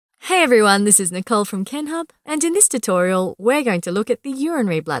Hey everyone, this is Nicole from Kenhub, and in this tutorial, we're going to look at the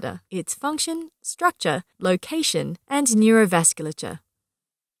urinary bladder, its function, structure, location, and neurovasculature.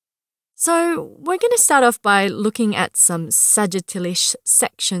 So, we're going to start off by looking at some sagittalish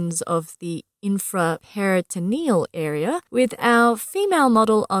sections of the infraperitoneal area with our female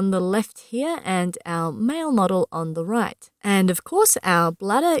model on the left here and our male model on the right. And of course, our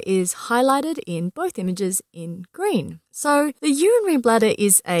bladder is highlighted in both images in green. So, the urinary bladder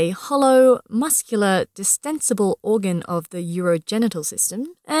is a hollow, muscular, distensible organ of the urogenital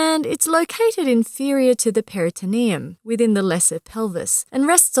system, and it's located inferior to the peritoneum within the lesser pelvis and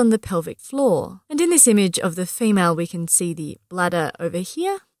rests on the pelvic floor. And in this image of the female, we can see the bladder over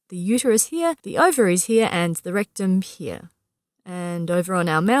here, the uterus here, the ovaries here, and the rectum here. And over on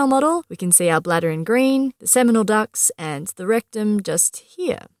our male model, we can see our bladder in green, the seminal ducts, and the rectum just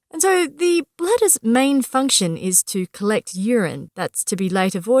here. And so the bladder's main function is to collect urine that's to be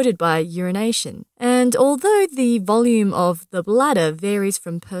later voided by urination. And although the volume of the bladder varies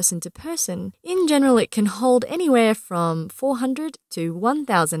from person to person, in general it can hold anywhere from 400 to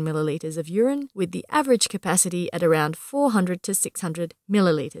 1,000 milliliters of urine, with the average capacity at around 400 to 600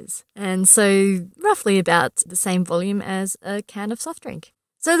 milliliters. And so roughly about the same volume as a can of soft drink.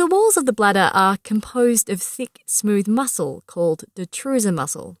 So the walls of the bladder are composed of thick, smooth muscle called detrusor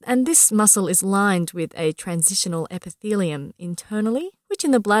muscle, and this muscle is lined with a transitional epithelium internally, which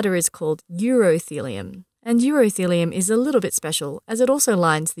in the bladder is called urothelium. And urothelium is a little bit special, as it also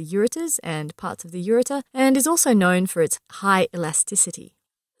lines the ureters and parts of the ureter, and is also known for its high elasticity.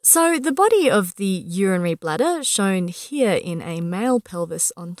 So the body of the urinary bladder, shown here in a male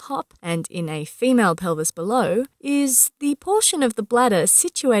pelvis on top and in a female pelvis below, is the portion of the bladder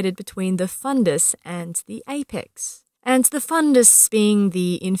situated between the fundus and the apex. And the fundus being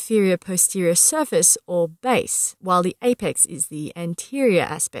the inferior posterior surface or base, while the apex is the anterior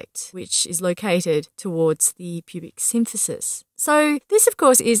aspect, which is located towards the pubic symphysis. So this, of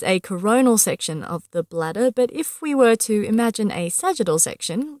course, is a coronal section of the bladder, but if we were to imagine a sagittal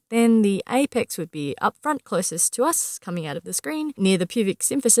section, then the apex would be up front closest to us, coming out of the screen, near the pubic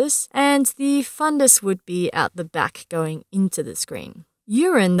symphysis, and the fundus would be out the back going into the screen.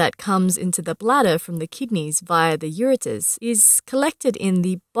 Urine that comes into the bladder from the kidneys via the ureters is collected in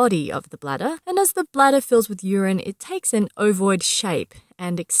the body of the bladder, and as the bladder fills with urine, it takes an ovoid shape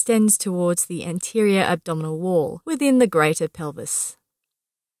and extends towards the anterior abdominal wall within the greater pelvis.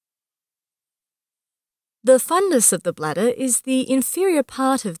 The fundus of the bladder is the inferior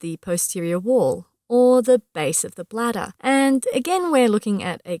part of the posterior wall, or the base of the bladder. And again, we're looking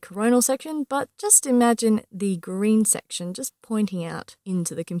at a coronal section, but just imagine the green section just pointing out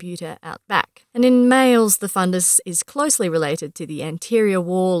into the computer out back. And in males, the fundus is closely related to the anterior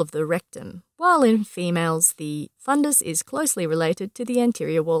wall of the rectum, while in females, the fundus is closely related to the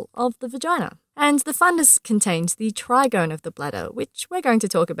anterior wall of the vagina. And the fundus contains the trigone of the bladder, which we're going to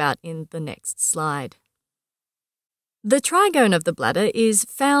talk about in the next slide. The trigone of the bladder is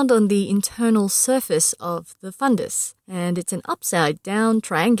found on the internal surface of the fundus, and it's an upside-down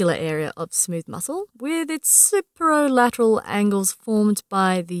triangular area of smooth muscle with its superolateral angles formed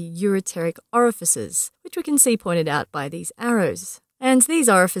by the ureteric orifices, which we can see pointed out by these arrows. And these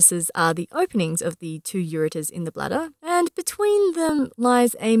orifices are the openings of the two ureters in the bladder, and between them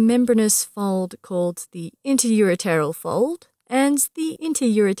lies a membranous fold called the interureteral fold. And the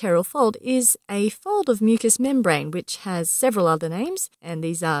interureteral fold is a fold of mucous membrane which has several other names, and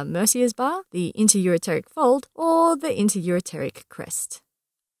these are Mercier's bar, the interureteric fold, or the interureteric crest.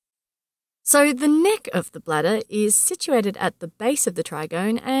 So the neck of the bladder is situated at the base of the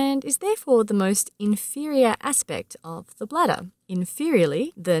trigone and is therefore the most inferior aspect of the bladder.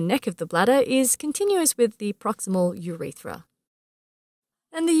 Inferiorly, the neck of the bladder is continuous with the proximal urethra.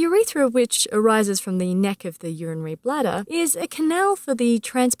 And the urethra, which arises from the neck of the urinary bladder, is a canal for the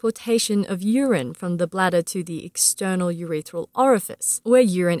transportation of urine from the bladder to the external urethral orifice, where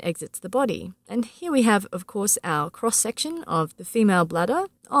urine exits the body. And here we have, of course, our cross-section of the female bladder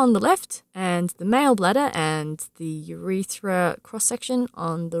on the left, and the male bladder and the urethra cross-section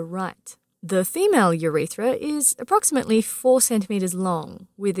on the right. The female urethra is approximately 4 centimeters long,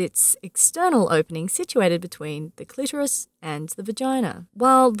 with its external opening situated between the clitoris and the vagina,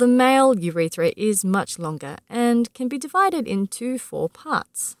 while the male urethra is much longer and can be divided into 4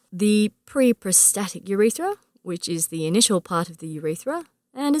 parts. The pre-prostatic urethra, which is the initial part of the urethra,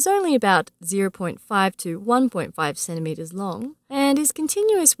 and is only about 0.5 to 1.5 centimeters long, and is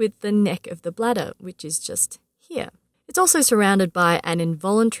continuous with the neck of the bladder, which is just here. It's also surrounded by an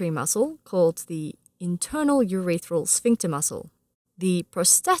involuntary muscle called the internal urethral sphincter muscle. The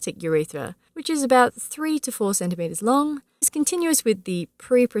prostatic urethra, which is about 3 to 4 centimeters long, It's continuous with the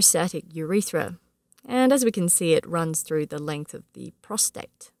pre-prostatic urethra, and as we can see, it runs through the length of the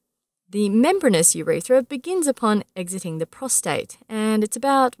prostate. The membranous urethra begins upon exiting the prostate, and it's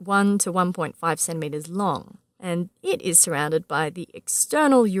about 1 to 1.5 centimeters long, and it is surrounded by the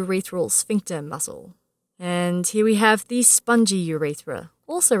external urethral sphincter muscle. And here we have the spongy urethra,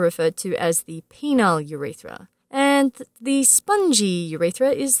 also referred to as the penile urethra. And the spongy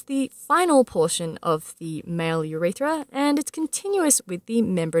urethra is the final portion of the male urethra, and it's continuous with the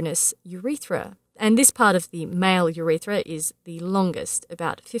membranous urethra. And this part of the male urethra is the longest,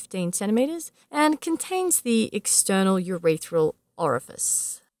 about 15 centimeters, and contains the external urethral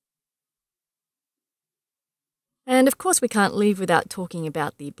orifice. And of course, we can't leave without talking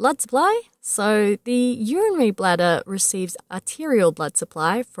about the blood supply. So the urinary bladder receives arterial blood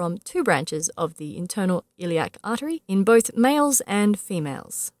supply from two branches of the internal iliac artery in both males and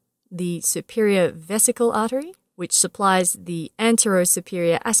females. The superior vesical artery, which supplies the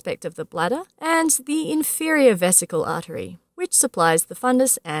anterosuperior aspect of the bladder, and the inferior vesical artery, which supplies the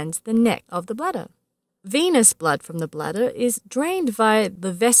fundus and the neck of the bladder. Venous blood from the bladder is drained via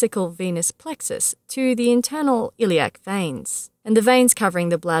the vesical venous plexus to the internal iliac veins, and the veins covering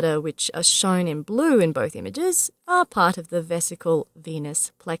the bladder, which are shown in blue in both images, are part of the vesical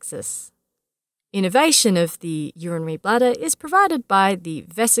venous plexus. Innervation of the urinary bladder is provided by the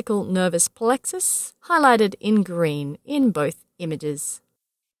vesical nervous plexus, highlighted in green in both images.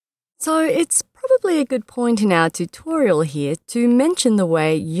 So it's probably a good point in our tutorial here to mention the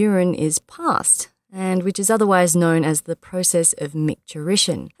way urine is passed, and which is otherwise known as the process of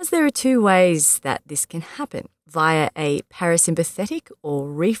micturition, as there are two ways that this can happen: via a parasympathetic or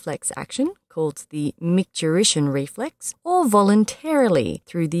reflex action called the micturition reflex, or voluntarily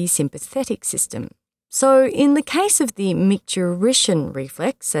through the sympathetic system. So in the case of the micturition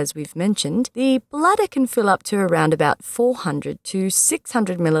reflex, as we've mentioned, the bladder can fill up to around about 400 to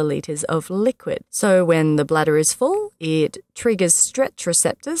 600 milliliters of liquid. So when the bladder is full, it triggers stretch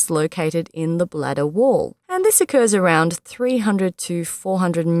receptors located in the bladder wall. And this occurs around 300 to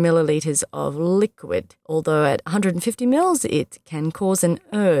 400 milliliters of liquid, although at 150 mils it can cause an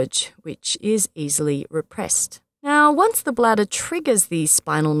urge, which is easily repressed. Now, once the bladder triggers the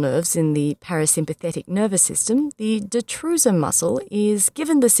spinal nerves in the parasympathetic nervous system, the detrusor muscle is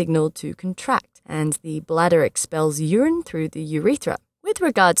given the signal to contract, and the bladder expels urine through the urethra. With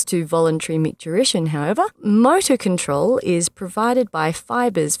regards to voluntary micturition, however, motor control is provided by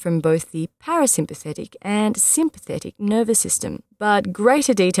fibers from both the parasympathetic and sympathetic nervous system, but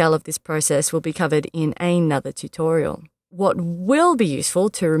greater detail of this process will be covered in another tutorial. What will be useful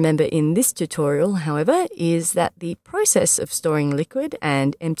to remember in this tutorial, however, is that the process of storing liquid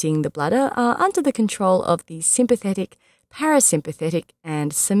and emptying the bladder are under the control of the sympathetic, parasympathetic,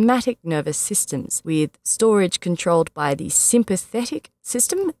 and somatic nervous systems, with storage controlled by the sympathetic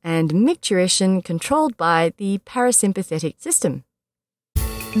system and micturition controlled by the parasympathetic system.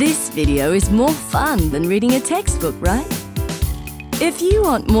 This video is more fun than reading a textbook, right? If you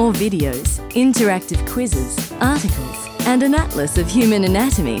want more videos, interactive quizzes, articles, and an atlas of human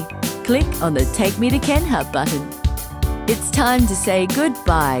anatomy, click on the Take Me to Kenhub button. It's time to say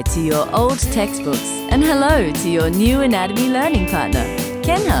goodbye to your old textbooks and hello to your new anatomy learning partner,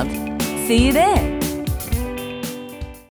 Kenhub. See you there!